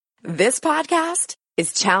This podcast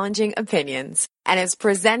is Challenging Opinions and is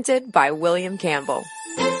presented by William Campbell.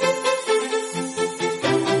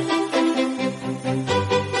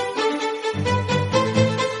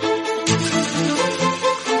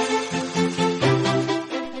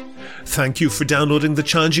 Thank you for downloading the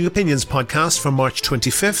Challenging Opinions podcast for March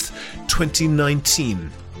 25th,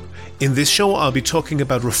 2019. In this show, I'll be talking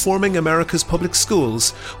about reforming America's public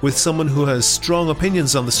schools with someone who has strong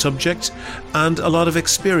opinions on the subject and a lot of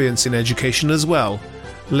experience in education as well.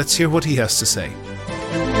 Let's hear what he has to say.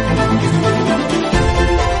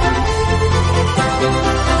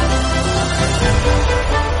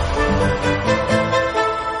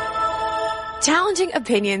 Challenging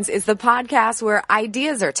Opinions is the podcast where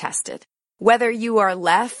ideas are tested. Whether you are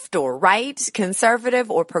left or right, conservative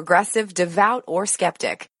or progressive, devout or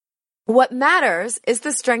skeptic. What matters is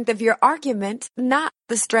the strength of your argument, not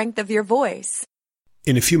the strength of your voice.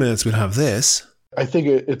 In a few minutes, we'll have this. I think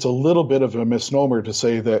it's a little bit of a misnomer to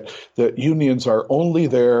say that unions are only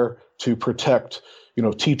there to protect,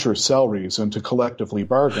 teachers' salaries and to collectively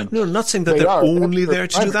bargain. No, I'm not saying that they're only there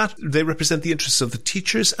to do that. They represent the interests of the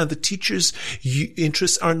teachers, and the teachers'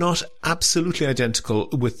 interests are not absolutely identical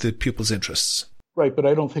with the pupils' interests. Right, but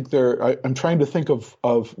I don't think I'm trying to think of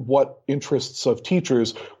what interests of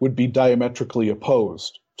teachers would be diametrically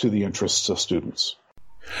opposed to the interests of students.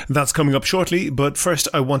 That's coming up shortly, but first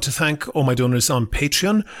I want to thank all my donors on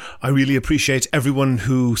Patreon. I really appreciate everyone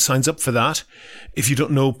who signs up for that. If you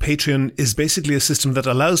don't know, Patreon is basically a system that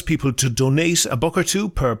allows people to donate $1 or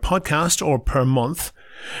 $2 per podcast or per month.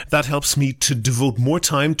 That helps me to devote more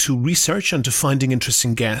time to research and to finding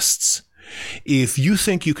interesting guests. If you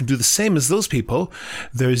think you can do the same as those people,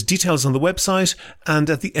 there's details on the website and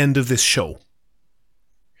at the end of this show.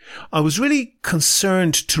 I was really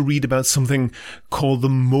concerned to read about something called the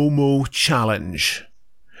Momo Challenge.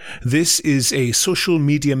 This is a social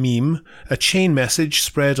media meme, a chain message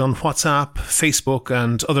spread on WhatsApp, Facebook,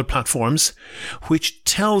 and other platforms, which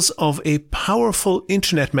tells of a powerful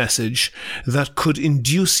internet message that could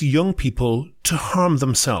induce young people to harm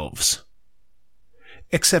themselves.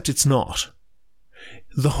 Except it's not.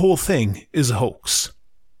 The whole thing is a hoax.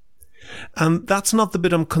 And that's not the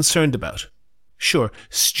bit I'm concerned about. Sure,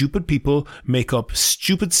 stupid people make up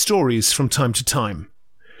stupid stories from time to time.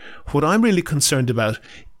 What I'm really concerned about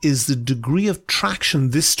is the degree of traction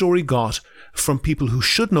this story got from people who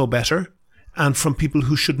should know better and from people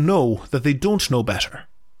who should know that they don't know better.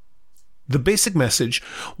 The basic message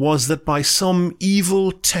was that by some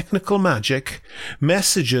evil technical magic,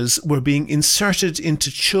 messages were being inserted into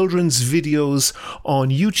children's videos on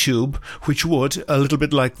YouTube, which would, a little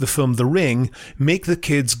bit like the film The Ring, make the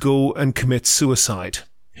kids go and commit suicide.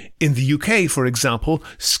 In the UK, for example,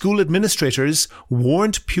 school administrators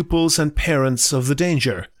warned pupils and parents of the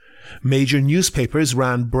danger. Major newspapers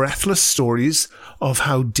ran breathless stories of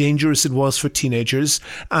how dangerous it was for teenagers,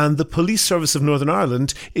 and the Police Service of Northern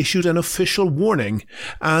Ireland issued an official warning,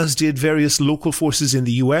 as did various local forces in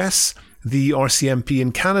the US. The RCMP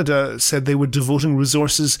in Canada said they were devoting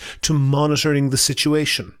resources to monitoring the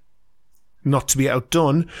situation. Not to be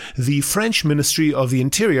outdone, the French Ministry of the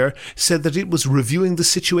Interior said that it was reviewing the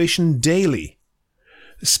situation daily.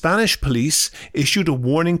 Spanish police issued a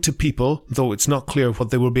warning to people, though it's not clear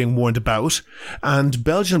what they were being warned about, and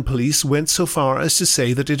Belgian police went so far as to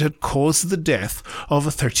say that it had caused the death of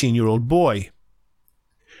a 13-year-old boy.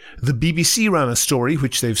 The BBC ran a story,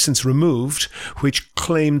 which they've since removed, which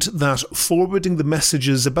claimed that forwarding the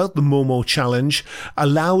messages about the Momo Challenge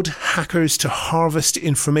allowed hackers to harvest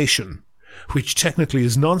information, which technically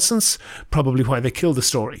is nonsense, probably why they killed the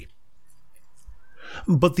story.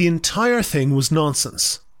 But the entire thing was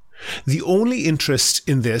nonsense. The only interest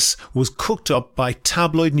in this was cooked up by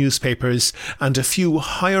tabloid newspapers and a few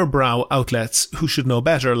higher-brow outlets who should know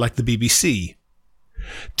better, like the BBC.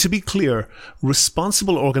 To be clear,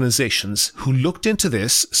 responsible organisations who looked into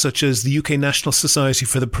this, such as the UK National Society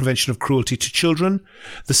for the Prevention of Cruelty to Children,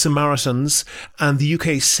 the Samaritans, and the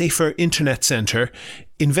UK Safer Internet Centre,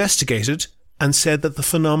 investigated and said that the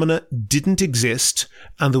phenomena didn't exist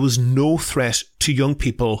and there was no threat to young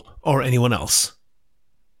people or anyone else.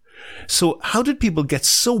 So how did people get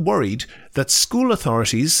so worried that school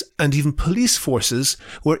authorities and even police forces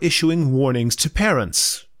were issuing warnings to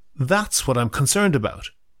parents? That's what I'm concerned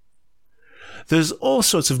about. There's all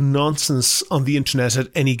sorts of nonsense on the internet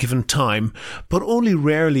at any given time, but only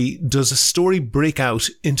rarely does a story break out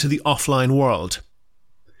into the offline world.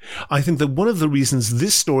 I think that one of the reasons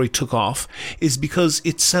this story took off is because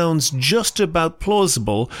it sounds just about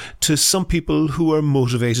plausible to some people who are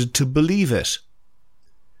motivated to believe it.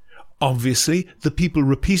 Obviously, the people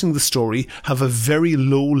repeating the story have a very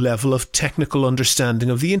low level of technical understanding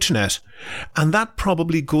of the internet, and that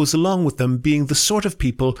probably goes along with them being the sort of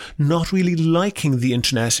people not really liking the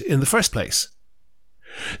internet in the first place.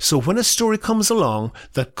 So when a story comes along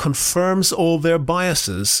that confirms all their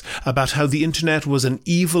biases about how the internet was an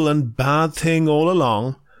evil and bad thing all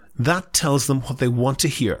along, that tells them what they want to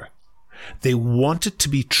hear. They want it to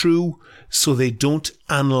be true, so they don't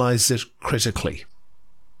analyze it critically.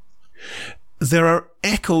 There are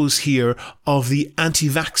echoes here of the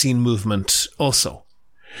anti-vaccine movement also.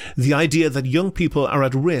 The idea that young people are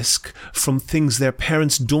at risk from things their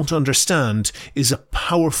parents don't understand is a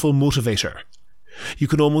powerful motivator. You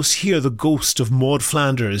can almost hear the ghost of Maud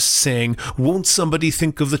Flanders saying, "Won't somebody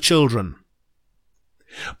think of the children?"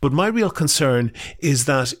 But my real concern is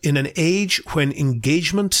that in an age when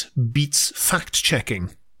engagement beats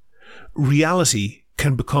fact-checking, reality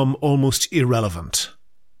can become almost irrelevant.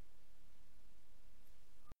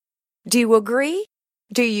 Do you agree?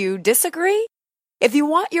 Do you disagree? If you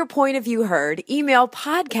want your point of view heard, email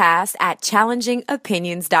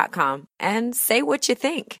podcast@challengingopinions.com and say what you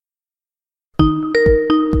think.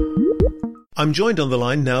 I'm joined on the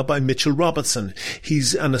line now by Mitchell Robinson.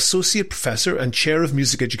 He's an associate professor and chair of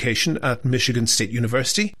music education at Michigan State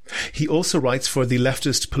University. He also writes for the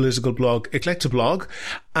leftist political blog Eclectoblog,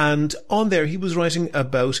 and on there he was writing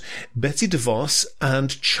about Betsy DeVos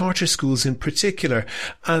and charter schools in particular.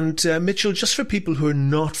 And Mitchell, just for people who are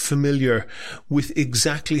not familiar with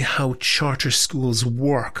exactly how charter schools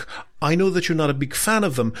work, I know that you're not a big fan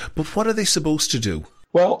of them, but what are they supposed to do?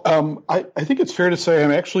 Well, I think it's fair to say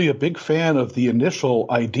I'm actually a big fan of the initial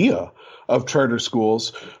idea of charter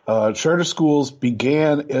schools. Charter schools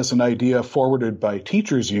began as an idea forwarded by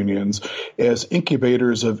teachers' unions as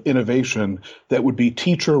incubators of innovation that would be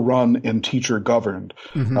teacher-run and teacher-governed.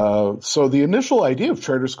 Mm-hmm. So the initial idea of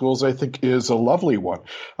charter schools, I think, is a lovely one.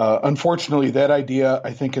 Unfortunately, that idea,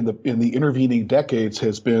 I think, in the intervening decades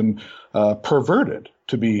has been perverted,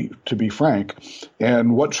 to be frank.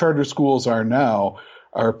 And what charter schools are now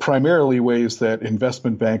are primarily ways that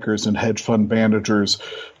investment bankers and hedge fund managers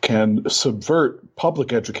can subvert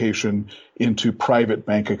public education into private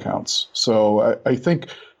bank accounts. So I think,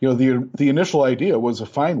 the initial idea was a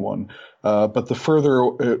fine one, but the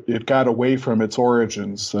further it got away from its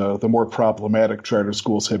origins, the more problematic charter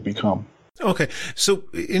schools have become. Okay. So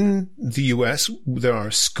in the US, there are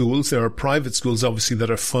private schools, obviously,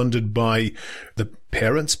 that are funded by the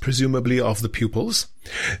parents, presumably, of the pupils.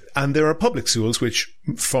 And there are public schools, which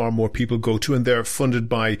far more people go to, and they're funded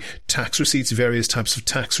by tax receipts, various types of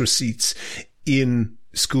tax receipts in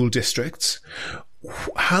school districts.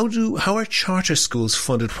 How are charter schools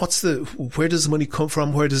funded? Where does the money come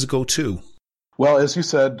from? Where does it go to? Well, as you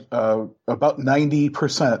said, about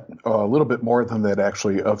 90%, a little bit more than that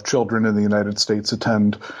actually, of children in the United States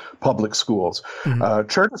attend public schools. Mm-hmm.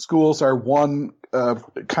 Charter schools are one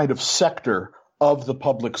kind of sector of the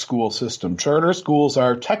public school system. Charter schools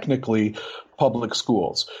are technically public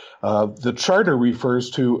schools. The charter refers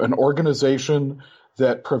to an organization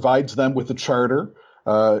that provides them with a charter.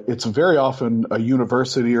 It's very often a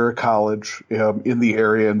university or a college in the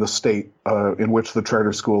area in the state in which the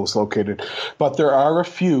charter school is located. But there are a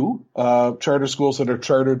few charter schools that are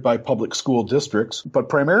chartered by public school districts. But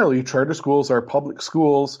primarily, charter schools are public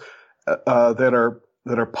schools that are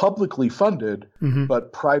publicly funded, mm-hmm.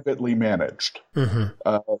 but privately managed.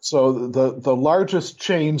 Mm-hmm. So the largest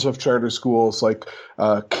chains of charter schools like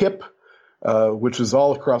KIPP, which is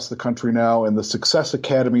all across the country now, and the Success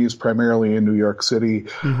Academies, primarily in New York City,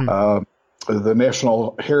 mm-hmm. The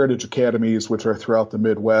National Heritage Academies, which are throughout the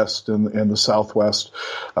Midwest and the Southwest.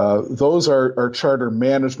 Those are charter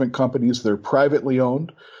management companies. They're privately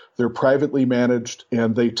owned, they're privately managed,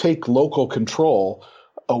 and they take local control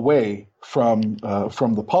away from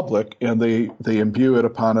the public, and they imbue it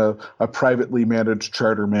upon a privately managed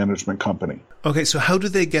charter management company. Okay, so how do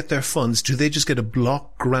they get their funds? Do they just get a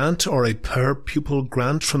block grant or a per pupil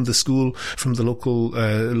grant from the school, from the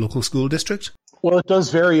local school district? Well, it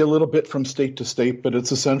does vary a little bit from state to state, but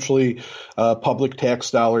it's essentially public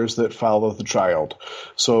tax dollars that follow the child.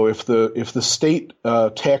 So if the state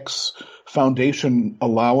tax foundation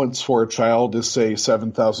allowance for a child is, say,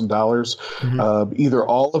 $7,000, mm-hmm. Either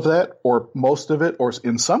all of that or most of it, or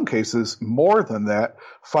in some cases more than that,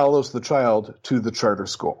 follows the child to the charter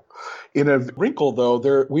school. In a wrinkle,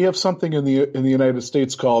 though, we have something in the United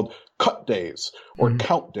States called cut days or mm-hmm.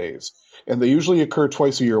 count days. And they usually occur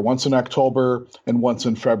twice a year, once in October and once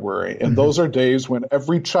in February. And mm-hmm. those are days when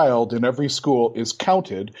every child in every school is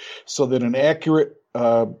counted so that an accurate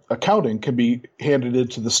accounting can be handed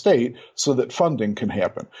into the state so that funding can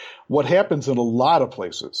happen. What happens in a lot of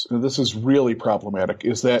places, and this is really problematic,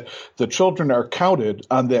 is that the children are counted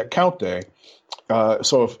on that count day.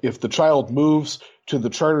 So if the child moves to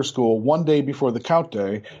the charter school one day before the count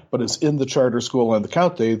day, but is in the charter school on the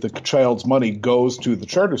count day, the child's money goes to the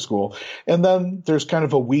charter school. And then there's kind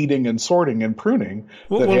of a weeding and sorting and pruning.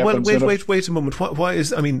 Wait a moment. Why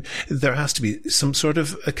is, I mean, there has to be some sort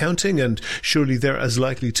of accounting, and surely they're as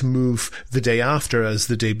likely to move the day after as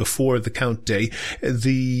the day before the count day. But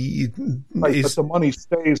the money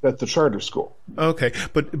stays at the charter school. Okay.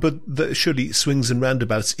 But surely swings and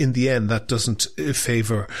roundabouts, in the end, that doesn't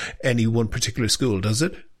favor any one particular school, does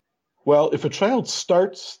it? Well, if a child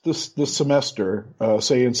starts this semester,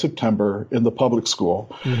 say in September, in the public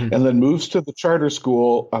school, and then moves to the charter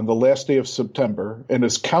school on the last day of September and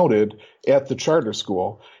is counted at the charter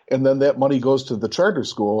school, and then that money goes to the charter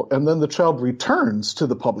school, and then the child returns to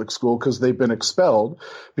the public school because they've been expelled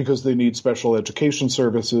because they need special education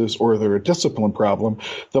services or they're a discipline problem,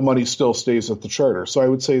 the money still stays at the charter. So I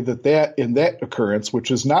would say that in that occurrence,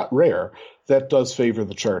 which is not rare, that does favor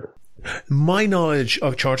the charter. My knowledge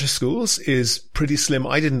of charter schools is pretty slim.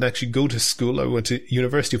 I didn't actually go to school. I went to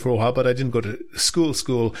university for a while, but I didn't go to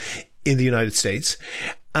school in the United States.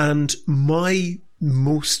 And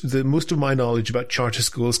most of my knowledge about charter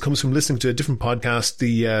schools comes from listening to a different podcast,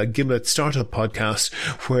 the Gimlet Startup podcast,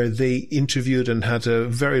 where they interviewed and had a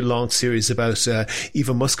very long series about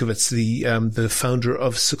Eva Moskowitz, the founder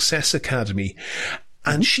of Success Academy.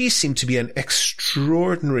 And she seemed to be an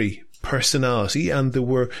extraordinary personality, and there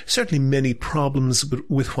were certainly many problems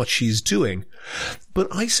with what she's doing. But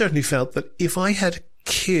I certainly felt that if I had a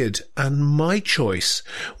kid and my choice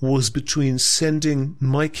was between sending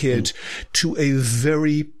my kid to a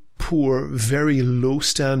very poor, very low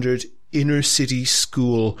standard inner city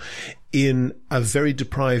school in a very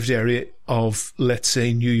deprived area of, let's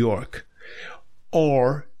say, New York,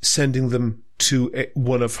 or sending them to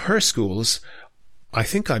one of her schools, I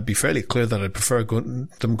think I'd be fairly clear that I'd prefer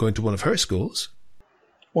them going to one of her schools.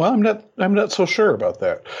 Well, I'm not so sure about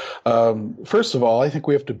that. First of all, I think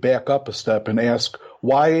we have to back up a step and ask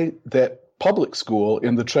why that public school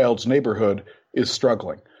in the child's neighborhood is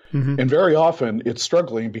struggling. And very often it's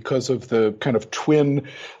struggling because of the kind of twin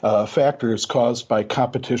factors caused by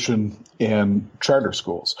competition and charter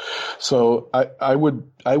schools. So I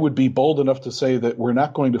would be bold enough to say that we're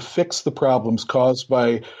not going to fix the problems caused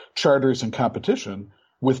by charters and competition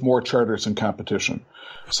with more charters and competition.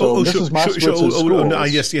 So Mrs. Moskowitz's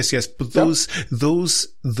schools. Yes. But those,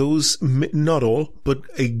 not all, but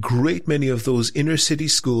a great many of those inner city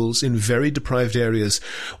schools in very deprived areas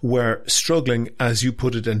were struggling, as you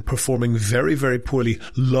put it, and performing very, very poorly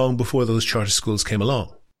long before those charter schools came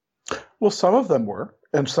along. Well, some of them were.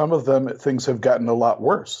 And some of them, things have gotten a lot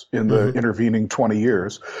worse in the intervening 20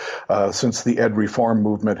 years since the ed reform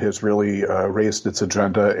movement has really raised its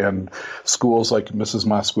agenda and schools like Mrs.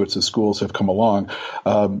 Moskowitz's schools have come along.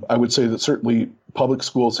 I would say that certainly public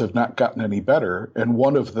schools have not gotten any better. And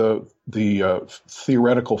one of the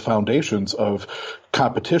theoretical foundations of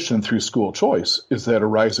competition through school choice is that a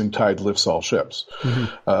rising tide lifts all ships.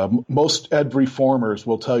 Most ed reformers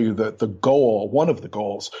will tell you that one of the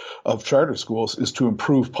goals of charter schools is to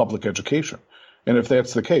improve public education. And if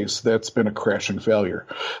that's the case, that's been a crashing failure.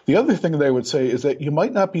 The other thing that I would say is that you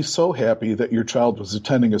might not be so happy that your child was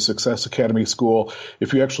attending a Success Academy school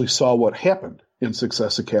if you actually saw what happened in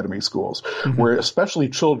Success Academy schools, where especially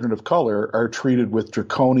children of color are treated with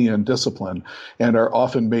draconian discipline and are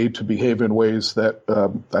often made to behave in ways that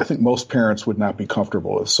I think most parents would not be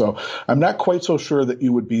comfortable with. So I'm not quite so sure that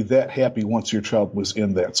you would be that happy once your child was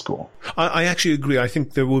in that school. I actually agree. I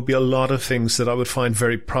think there would be a lot of things that I would find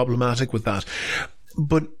very problematic with that.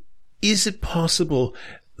 But is it possible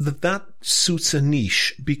that suits a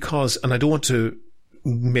niche? Because, and I don't want to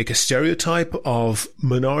make a stereotype of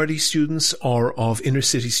minority students or of inner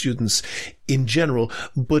city students in general,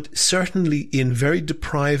 but certainly in very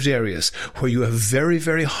deprived areas where you have very,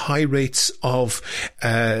 very high rates of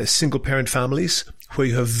single parent families, where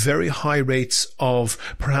you have very high rates of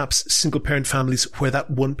perhaps single parent families where that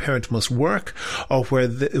one parent must work, or where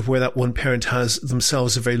that one parent has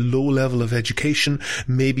themselves a very low level of education,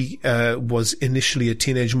 maybe was initially a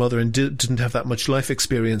teenage mother and didn't have that much life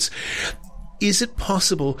experience. Is it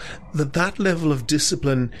possible that level of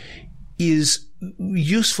discipline is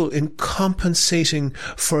useful in compensating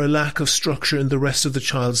for a lack of structure in the rest of the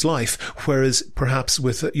child's life. Whereas perhaps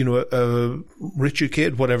with, a richer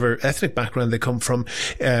kid, whatever ethnic background they come from,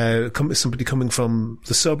 somebody coming from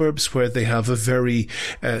the suburbs where they have a very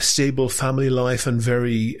stable family life and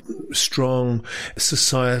very strong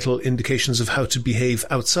societal indications of how to behave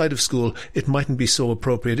outside of school, it mightn't be so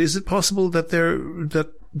appropriate. Is it possible that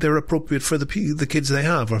they're appropriate for the kids they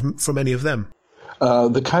have, or for many of them?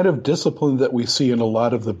 The kind of discipline that we see in a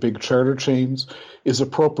lot of the big charter chains is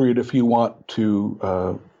appropriate if you want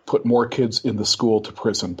to put more kids in the school to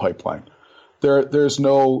prison pipeline. There's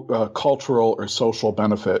no cultural or social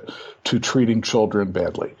benefit to treating children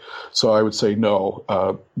badly. So I would say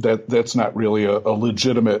no, that's not really a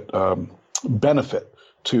legitimate benefit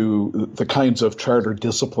to the kinds of charter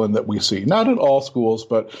discipline that we see. Not in all schools,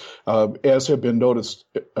 but as have been noticed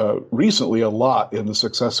recently a lot in the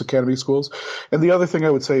Success Academy schools. And the other thing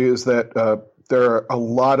I would say is that there are a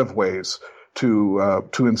lot of ways to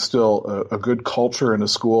instill a good culture in a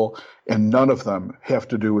school, and none of them have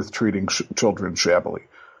to do with treating children shabbily.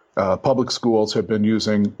 Public schools have been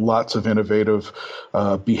using lots of innovative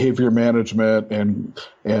behavior management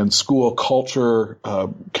and school culture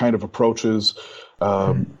kind of approaches.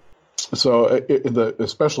 So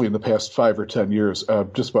especially in the past 5 or 10 years,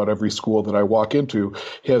 just about every school that I walk into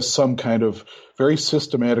has some kind of very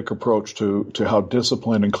systematic approach to how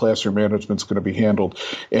discipline and classroom management is going to be handled.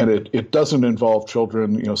 And it doesn't involve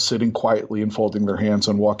children, sitting quietly and folding their hands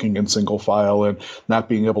and walking in single file and not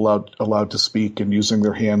being allowed to speak and using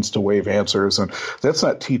their hands to wave answers. And that's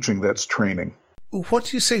not teaching, that's training. What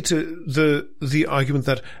do you say to the argument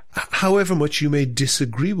that however much you may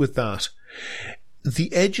disagree with that,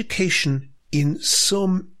 the education in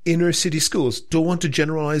some inner city schools, don't want to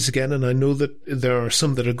generalize again, and I know that there are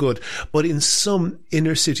some that are good, but in some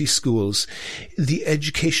inner city schools, the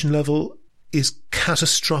education level is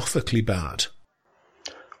catastrophically bad?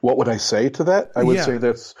 What would I say to that? I would say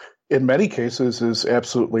that's, in many cases, is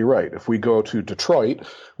absolutely right. If we go to Detroit,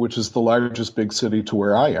 which is the largest big city to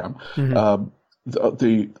where I am, mm-hmm.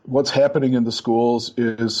 What's happening in the schools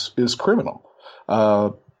is criminal.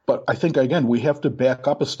 But I think, again, we have to back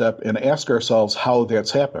up a step and ask ourselves how that's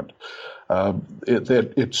happened.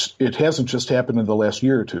 It hasn't just happened in the last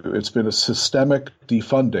year or two. It's been a systemic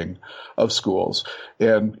defunding of schools.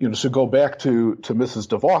 And, to go back to Mrs.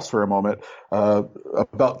 DeVos for a moment,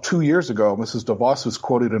 about 2 years ago, Mrs. DeVos was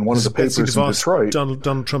quoted in one of the papers in Detroit.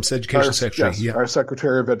 Donald Trump's education secretary. Yes, our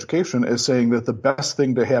Secretary of Education is saying that the best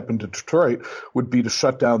thing to happen to Detroit would be to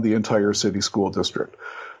shut down the entire city school district.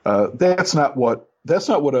 That's not what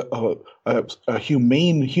a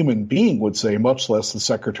humane human being would say, much less the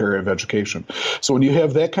Secretary of Education. So when you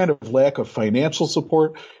have that kind of lack of financial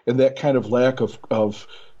support and that kind of lack of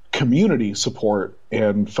community support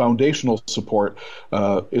and foundational support,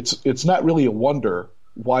 it's not really a wonder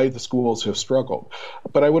why the schools have struggled.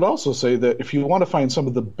 But I would also say that if you want to find some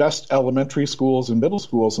of the best elementary schools and middle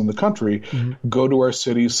schools in the country, mm-hmm. go to our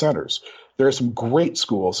city centers. There are some great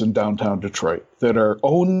schools in downtown Detroit that are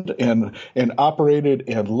owned and operated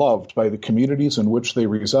and loved by the communities in which they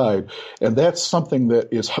reside. And that's something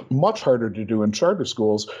that is much harder to do in charter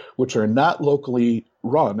schools, which are not locally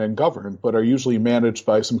run and governed, but are usually managed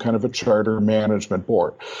by some kind of a charter management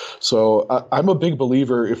board. So I'm a big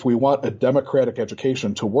believer, if we want a democratic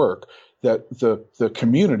education to work, that the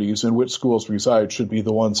communities in which schools reside should be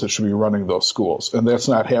the ones that should be running those schools. And that's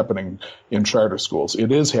not happening in charter schools.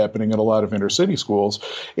 It is happening in a lot of inner city schools.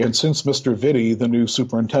 And since Mr. Vitti, the new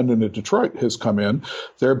superintendent of Detroit, has come in,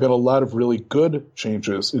 there have been a lot of really good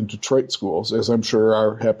changes in Detroit schools, as I'm sure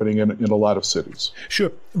are happening in a lot of cities.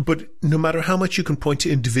 Sure. But no matter how much you can point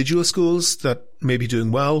to individual schools that may be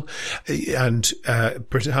doing well, and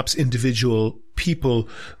perhaps individual people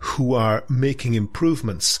who are making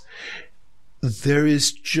improvements, there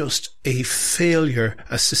is just a failure,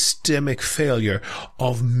 a systemic failure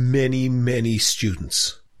of many, many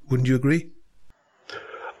students. Wouldn't you agree?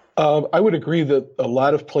 I would agree that a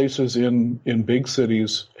lot of places in big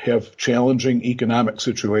cities have challenging economic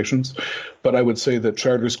situations, but I would say that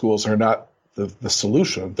charter schools are not the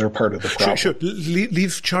solution. They're part of the problem. Sure.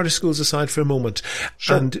 Leave charter schools aside for a moment,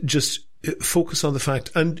 sure. And just focus on the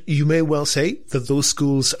fact, and you may well say that those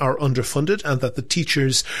schools are underfunded and that the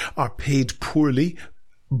teachers are paid poorly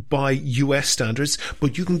by US standards,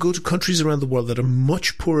 but you can go to countries around the world that are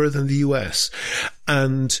much poorer than the US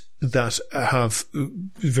and that have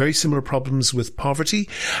very similar problems with poverty.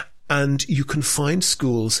 And you can find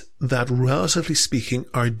schools that, relatively speaking,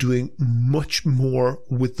 are doing much more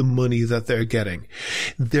with the money that they're getting.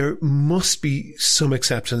 There must be some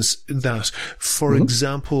acceptance that, for mm-hmm.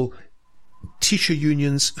 example, teacher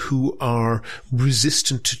unions who are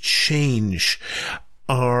resistant to change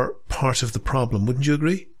are part of the problem. Wouldn't you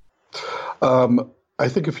agree? I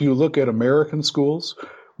think if you look at American schools,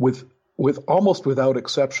 with almost without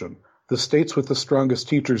exception, the states with the strongest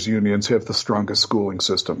teachers unions have the strongest schooling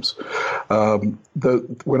systems.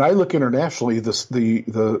 When I look internationally,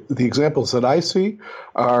 the examples that I see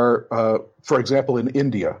are, for example, in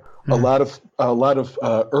India. A lot of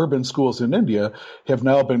urban schools in India have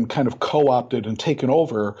now been kind of co-opted and taken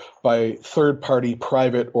over by third-party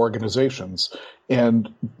private organizations.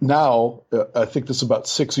 And now, I think this is about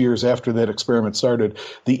 6 years after that experiment started,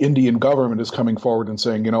 the Indian government is coming forward and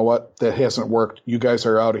saying, you know what, that hasn't worked. You guys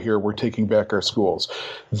are out of here. We're taking back our schools.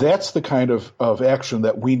 That's the kind of action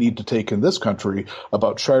that we need to take in this country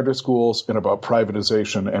about charter schools and about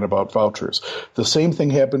privatization and about vouchers. The same thing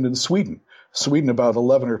happened in Sweden. Sweden about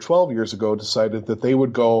 11 or 12 years ago decided that they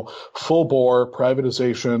would go full bore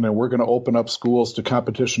privatization and we're going to open up schools to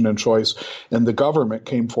competition and choice. And the government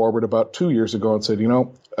came forward about 2 years ago and said, you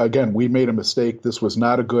know, again, we made a mistake. This was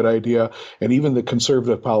not a good idea. And even the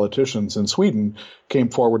conservative politicians in Sweden came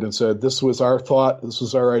forward and said, this was our thought. This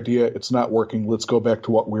was our idea. It's not working. Let's go back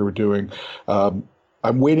to what we were doing. I'm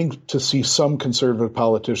waiting to see some conservative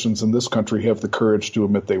politicians in this country have the courage to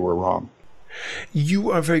admit they were wrong.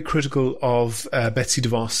 You are very critical of Betsy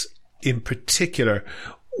DeVos in particular.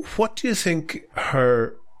 What do you think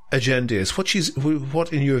her agenda is? What,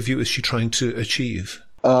 in your view, is she trying to achieve?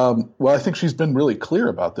 Well, I think she's been really clear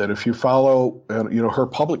about that. If you follow, her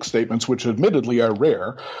public statements, which admittedly are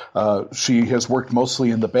rare, she has worked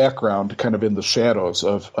mostly in the background, kind of in the shadows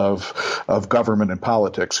of government and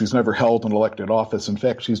politics. She's never held an elected office. In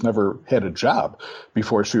fact, she's never had a job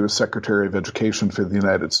before she was Secretary of Education for the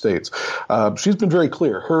United States. She's been very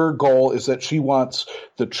clear. Her goal is that she wants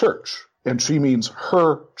the church, and she means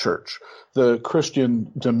her church, the Christian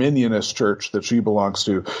Dominionist church that she belongs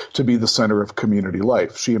to be the center of community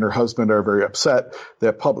life. She and her husband are very upset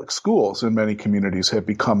that public schools in many communities have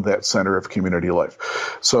become that center of community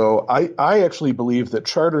life. So I actually believe that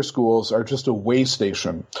charter schools are just a way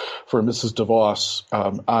station for Mrs. DeVos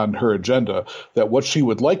on her agenda, that what she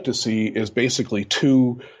would like to see is basically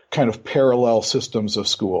two kind of parallel systems of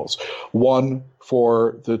schools. One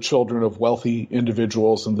for the children of wealthy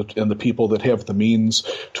individuals and the people that have the means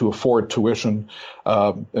to afford tuition,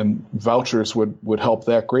 and vouchers would help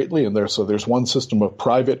that greatly. And there's one system of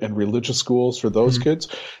private and religious schools for those kids,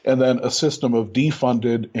 and then a system of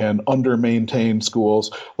defunded and under-maintained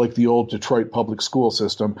schools like the old Detroit public school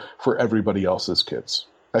system for everybody else's kids.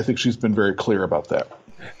 I think she's been very clear about that.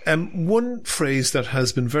 One phrase that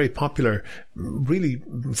has been very popular, really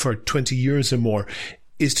for 20 years or more,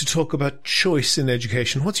 is to talk about choice in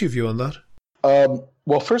education. What's your view on that?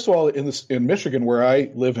 Well, first of all, in Michigan, where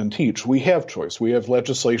I live and teach, we have choice. We have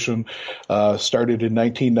legislation started in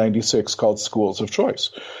 1996 called Schools of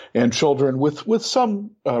Choice, and children with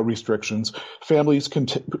some restrictions, families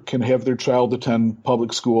can have their child attend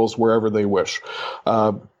public schools wherever they wish.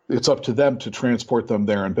 It's up to them to transport them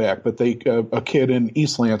there and back. But a kid in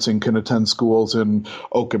East Lansing can attend schools in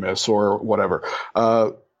Okemos or whatever.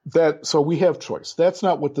 So we have choice. That's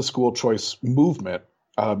not what the school choice movement,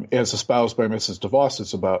 as espoused by Mrs. DeVos,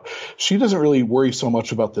 is about. She doesn't really worry so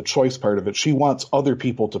much about the choice part of it. She wants other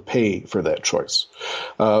people to pay for that choice.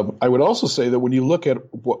 I would also say that when you look at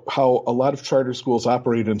how a lot of charter schools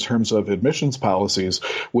operate in terms of admissions policies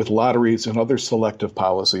with lotteries and other selective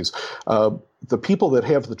policies, the people that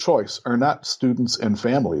have the choice are not students and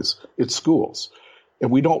families, it's schools.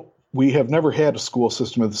 And we have never had a school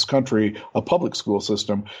system in this country, a public school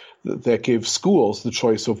system, that gave schools the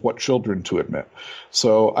choice of what children to admit.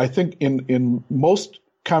 So I think in most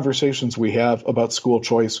conversations we have about school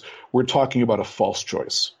choice, we're talking about a false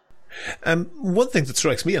choice. One thing that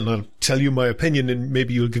strikes me, and I'll tell you my opinion, and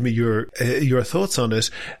maybe you'll give me your thoughts on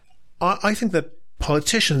it. I think that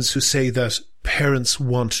politicians who say that parents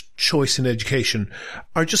want choice in education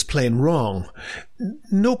are just plain wrong.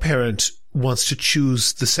 No parent wants to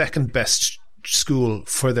choose the second best school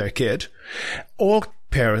for their kid. All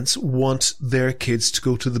parents want their kids to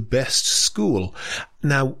go to the best school.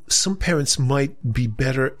 Now, some parents might be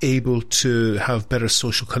better able to have better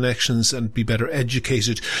social connections and be better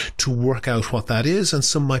educated to work out what that is, and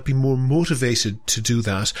some might be more motivated to do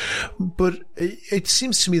that. But it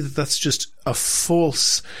seems to me that that's just a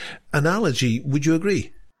false analogy. Would you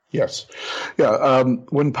agree? Yes. Yeah.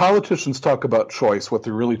 When politicians talk about choice, what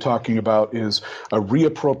they're really talking about is a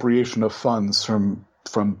reappropriation of funds from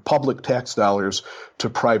public tax dollars to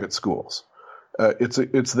private schools.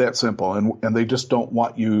 It's that simple, and they just don't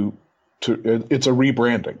want you to. It's a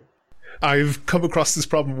rebranding. I've come across this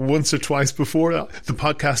problem once or twice before. The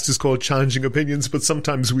podcast is called Challenging Opinions, but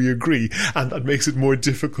sometimes we agree, and that makes it more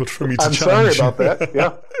difficult for me to challenge. I'm sorry about that,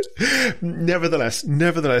 yeah. Nevertheless,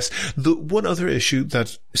 the one other issue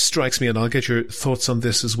that strikes me, and I'll get your thoughts on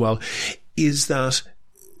this as well, is that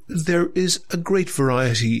there is a great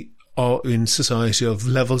variety in society of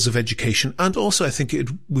levels of education, and also I think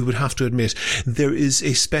we would have to admit there is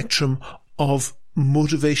a spectrum of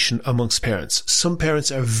motivation amongst parents. Some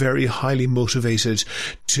parents are very highly motivated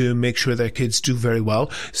to make sure their kids do very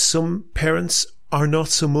well. Some parents are not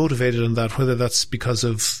so motivated on that, whether that's because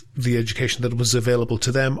of the education that was available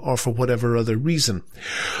to them or for whatever other reason.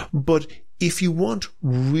 But if you want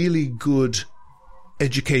really good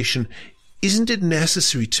education, isn't it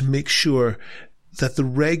necessary to make sure that the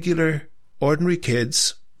regular, ordinary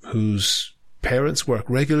kids whose parents work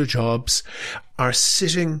regular jobs are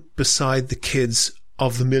sitting beside the kids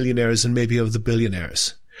of the millionaires and maybe of the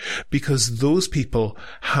billionaires? Because those people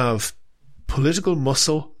have political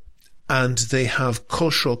muscle and they have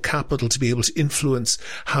cultural capital to be able to influence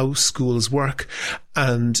how schools work,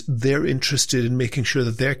 and they're interested in making sure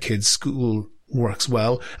that their kids' school works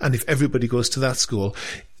well. And if everybody goes to that school,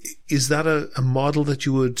 is that a model that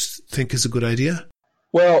you would think is a good idea?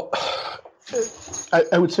 Well,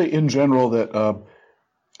 I would say in general that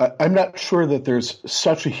I'm not sure that there's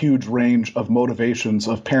such a huge range of motivations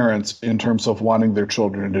of parents in terms of wanting their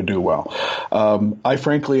children to do well. I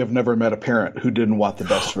frankly have never met a parent who didn't want the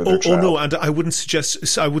best for their child. Oh no, and I wouldn't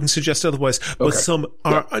suggest otherwise. But Okay. some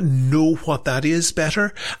know what that is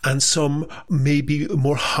better, and some may be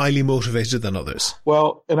more highly motivated than others.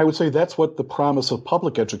 Well, and I would say that's what the promise of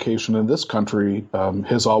public education in this country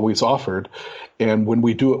has always offered. And when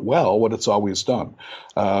we do it well, what it's always done.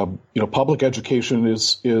 Public education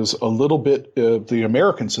is a little bit, the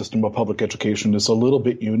American system of public education is a little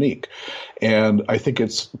bit unique. And I think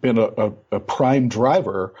it's been a prime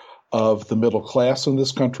driver of the middle class in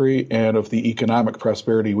this country and of the economic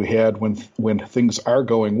prosperity we had when things are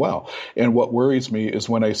going well. And what worries me is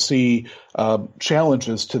when I see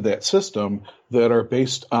challenges to that system that are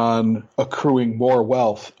based on accruing more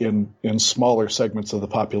wealth in smaller segments of the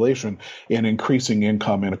population and increasing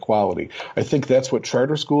income inequality. I think that's what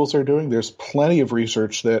charter schools are doing. There's plenty of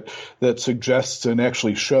research that suggests and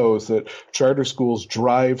actually shows that charter schools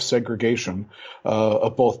drive segregation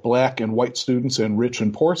of both black and white students and rich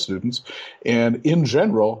and poor students. And in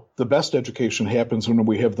general, the best education happens when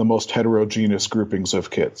we have the most heterogeneous groupings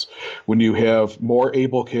of kids. When you have more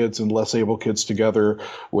able kids and less able kids together,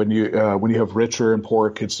 when you have richer and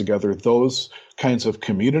poorer kids together, those kinds of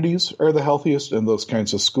communities are the healthiest and those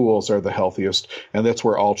kinds of schools are the healthiest. And that's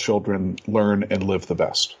where all children learn and live the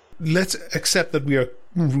best. Let's accept that we are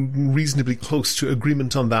reasonably close to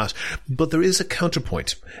agreement on that. But there is a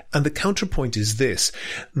counterpoint. And the counterpoint is this,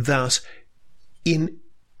 that in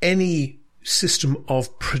any system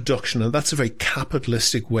of production, and that's a very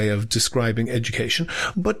capitalistic way of describing education,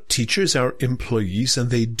 but teachers are employees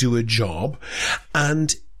and they do a job,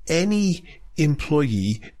 and any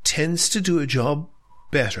employee tends to do a job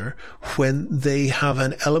better when they have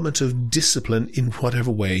an element of discipline in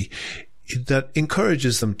whatever way that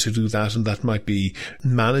encourages them to do that. And that might be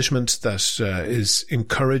management that is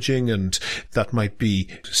encouraging, and that might be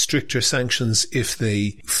stricter sanctions if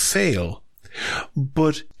they fail.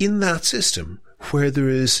 But in that system, where there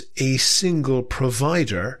is a single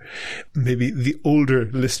provider, maybe the older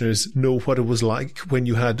listeners know what it was like when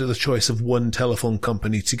you had the choice of one telephone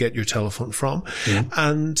company to get your telephone from. Mm-hmm.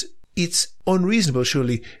 And it's unreasonable,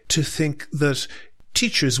 surely, to think that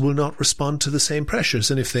teachers will not respond to the same pressures.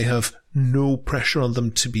 And if they have no pressure on them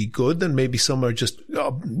to be good, then maybe some are just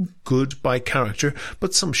good by character,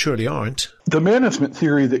 but some surely aren't. The management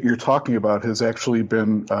theory that you're talking about has actually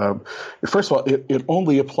been, first of all, it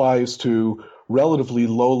only applies to relatively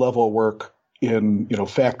low-level work in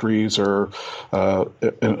factories or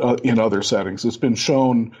in other settings. It's been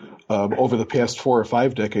shown over the past 4 or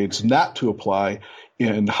 5 decades not to apply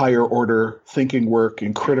in higher order thinking work,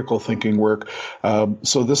 in critical thinking work.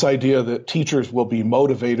 So this idea that teachers will be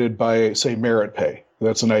motivated by, say, merit pay,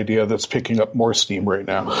 that's an idea that's picking up more steam right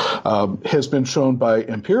now, has been shown by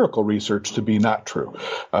empirical research to be not true.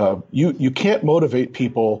 You can't motivate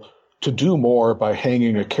people to do more by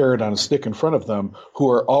hanging a carrot on a stick in front of them who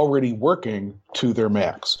are already working to their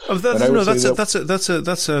max. Oh,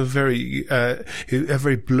 that's a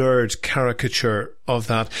very blurred caricature of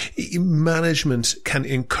that. Management can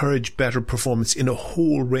encourage better performance in a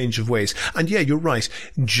whole range of ways. And yeah, you're right.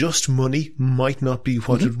 Just money might not be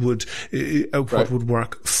what it would would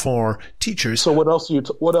work for teachers. So what else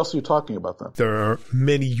are you talking about then? There are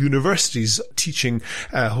many universities teaching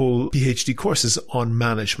whole PhD courses on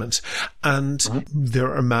management, and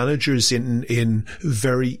there are managers in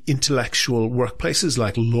very intellectual workplaces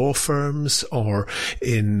like law firms or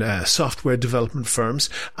in software development firms,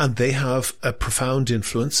 and they have a profound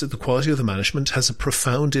influence. The quality of the management has a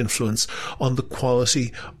profound influence on the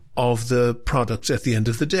quality of the product at the end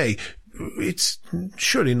of the day. It's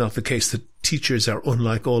surely not the case that teachers are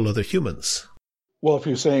unlike all other humans. Well, if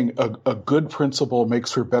you're saying a good principal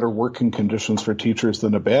makes for better working conditions for teachers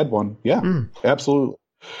than a bad one, yeah, absolutely.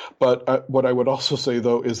 But what I would also say,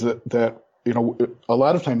 though, is that a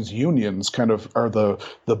lot of times unions kind of are the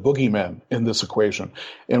boogeymen in this equation.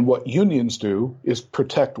 And what unions do is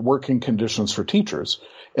protect working conditions for teachers.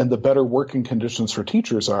 And the better working conditions for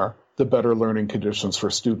teachers are, the better learning conditions for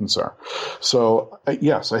students are. So,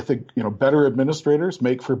 yes, I think, better administrators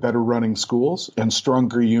make for better running schools, and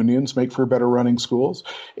stronger unions make for better running schools.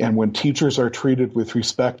 And when teachers are treated with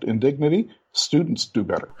respect and dignity, students do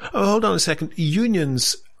better. Oh, hold on a second.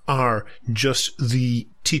 Unions are just the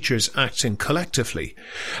teachers acting collectively.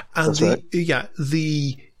 And That's right.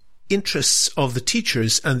 The interests of the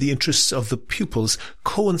teachers and the interests of the pupils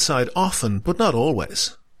coincide often, but not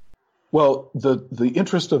always. Well, the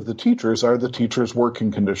interest of the teachers are the teachers'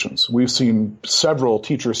 working conditions. We've seen several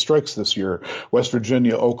teacher strikes this year, West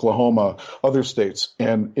Virginia, Oklahoma, other states.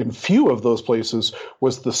 And in few of those places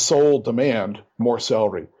was the sole demand more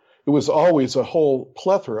salary. It was always a whole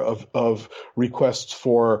plethora of requests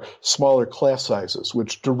for smaller class sizes,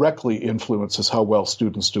 which directly influences how well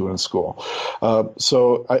students do in school.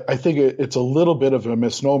 So I think it's a little bit of a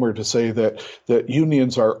misnomer to say that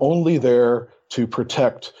unions are only there to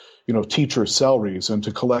protect teachers' salaries and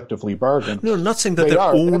to collectively bargain. No, I'm not saying that they're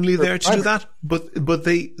only there to do that, but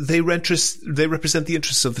they represent the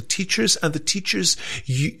interests of the teachers, and the teachers'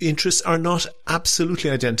 interests are not absolutely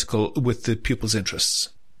identical with the pupils' interests.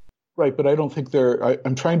 Right, but I don't think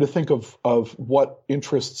I'm trying to think of what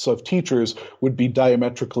interests of teachers would be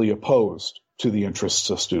diametrically opposed to the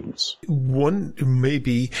interests of students. One may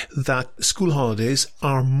be that school holidays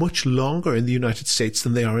are much longer in the United States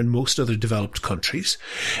than they are in most other developed countries.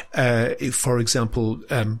 For example,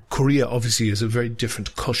 Korea obviously is a very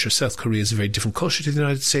different culture. South Korea is a very different culture to the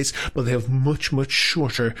United States, but they have much, much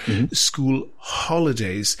shorter school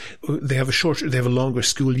holidays. They have a longer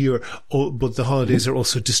school year, but the holidays are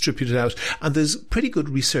also distributed out. And there's pretty good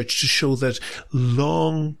research to show that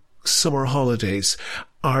long summer holidays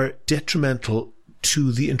are detrimental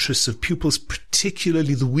to the interests of pupils,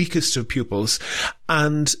 particularly the weakest of pupils,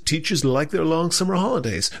 and teachers like their long summer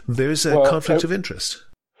holidays. There's a conflict of interest.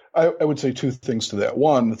 I would say two things to that.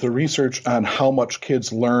 One, the research on how much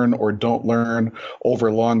kids learn or don't learn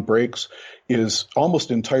over long breaks is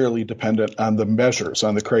almost entirely dependent on the measures,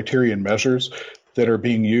 on the criterion measures that are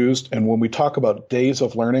being used. And when we talk about days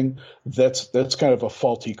of learning, that's kind of a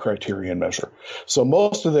faulty criterion measure. So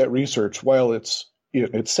most of that research, while it's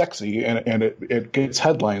sexy and it gets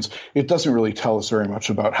headlines, it doesn't really tell us very much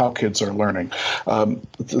about how kids are learning.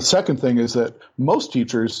 The second thing is that most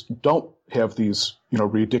teachers don't have these,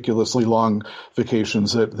 ridiculously long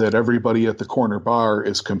vacations that everybody at the corner bar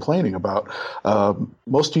is complaining about.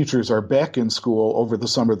 Most teachers are back in school over the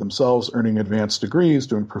summer themselves, earning advanced degrees,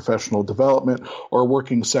 doing professional development, or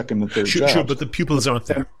working second and third jobs. Sure, but the pupils aren't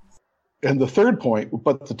there. And the third point,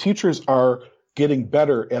 but the teachers are getting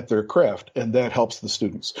better at their craft, and that helps the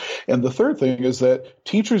students. And the third thing is that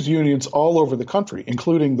teachers' unions all over the country,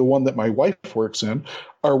 including the one that my wife works in,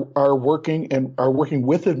 are working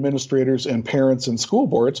with administrators and parents and school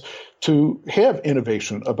boards to have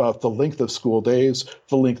innovation about the length of school days,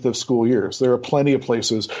 the length of school years. There are plenty of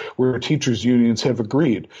places where teachers' unions have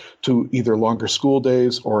agreed to either longer school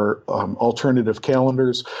days or alternative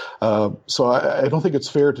calendars. So I don't think it's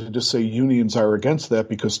fair to just say unions are against that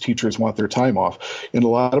because teachers want their time off. In a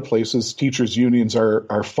lot of places, teachers' unions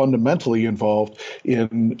are fundamentally involved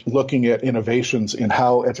in looking at innovations in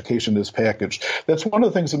how education is packaged. That's one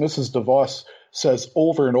of the things that Mrs. DeVos says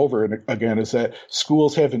over and over again is that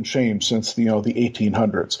schools haven't changed since the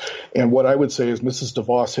 1800s. And what I would say is Mrs.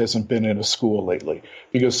 DeVos hasn't been in a school lately,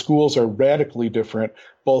 because schools are radically different,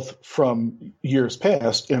 both from years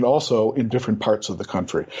past and also in different parts of the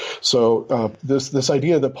country. So this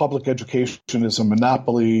idea that public education is a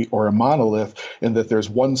monopoly or a monolith and that there's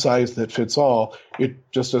one size that fits all,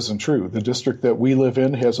 it just isn't true. The district that we live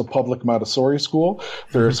in has a public Montessori school.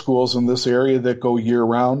 There are schools in this area that go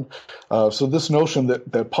year-round. So this notion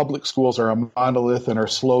that public schools are a monolith and are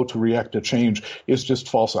slow to react to change is just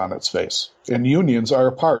false on its face. And unions are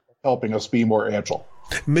a part of helping us be more agile.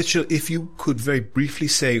 Mitchell, if you could very briefly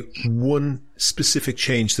say one specific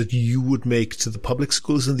change that you would make to the public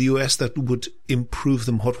schools in the US that would improve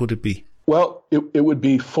them, what would it be? Well, it would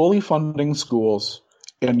be fully funding schools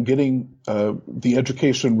and getting the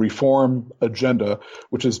education reform agenda,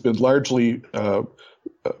 which has been largely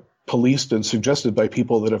policed and suggested by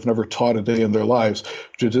people that have never taught a day in their lives,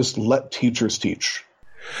 to just let teachers teach.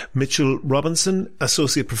 Mitchell Robinson,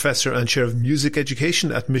 Associate Professor and Chair of Music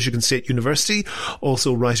Education at Michigan State University,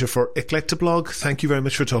 also writer for Eclectablog. Thank you very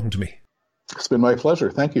much for talking to me. It's been my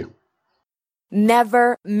pleasure. Thank you.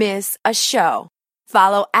 Never miss a show.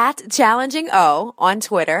 Follow @ChallengingO on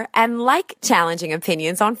Twitter and like Challenging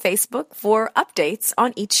Opinions on Facebook for updates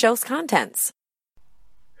on each show's contents.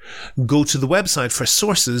 Go to the website for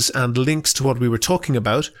sources and links to what we were talking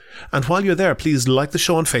about. And while you're there, please like the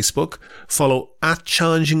show on Facebook, follow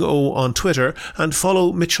 @ChallengingO on Twitter, and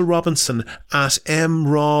follow Mitchell Robinson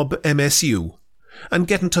 @MrobMSU. And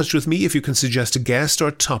get in touch with me if you can suggest a guest or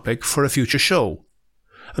topic for a future show.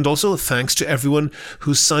 And also, thanks to everyone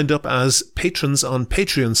who's signed up as patrons on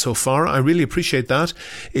Patreon so far. I really appreciate that.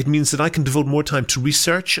 It means that I can devote more time to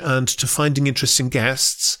research and to finding interesting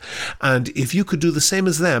guests. And if you could do the same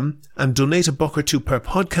as them and donate $1 or $2 per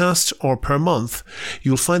podcast or per month,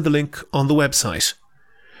 you'll find the link on the website.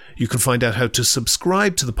 You can find out how to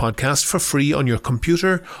subscribe to the podcast for free on your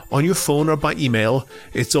computer, on your phone, or by email.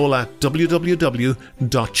 It's all at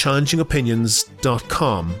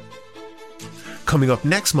www.challengingopinions.com. Coming up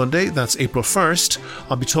next Monday, that's April 1st,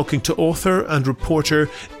 I'll be talking to author and reporter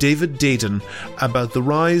David Daden about the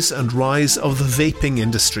rise of the vaping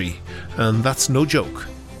industry. And that's no joke.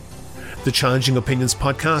 The Challenging Opinions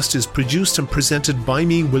podcast is produced and presented by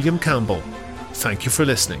me, William Campbell. Thank you for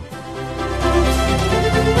listening.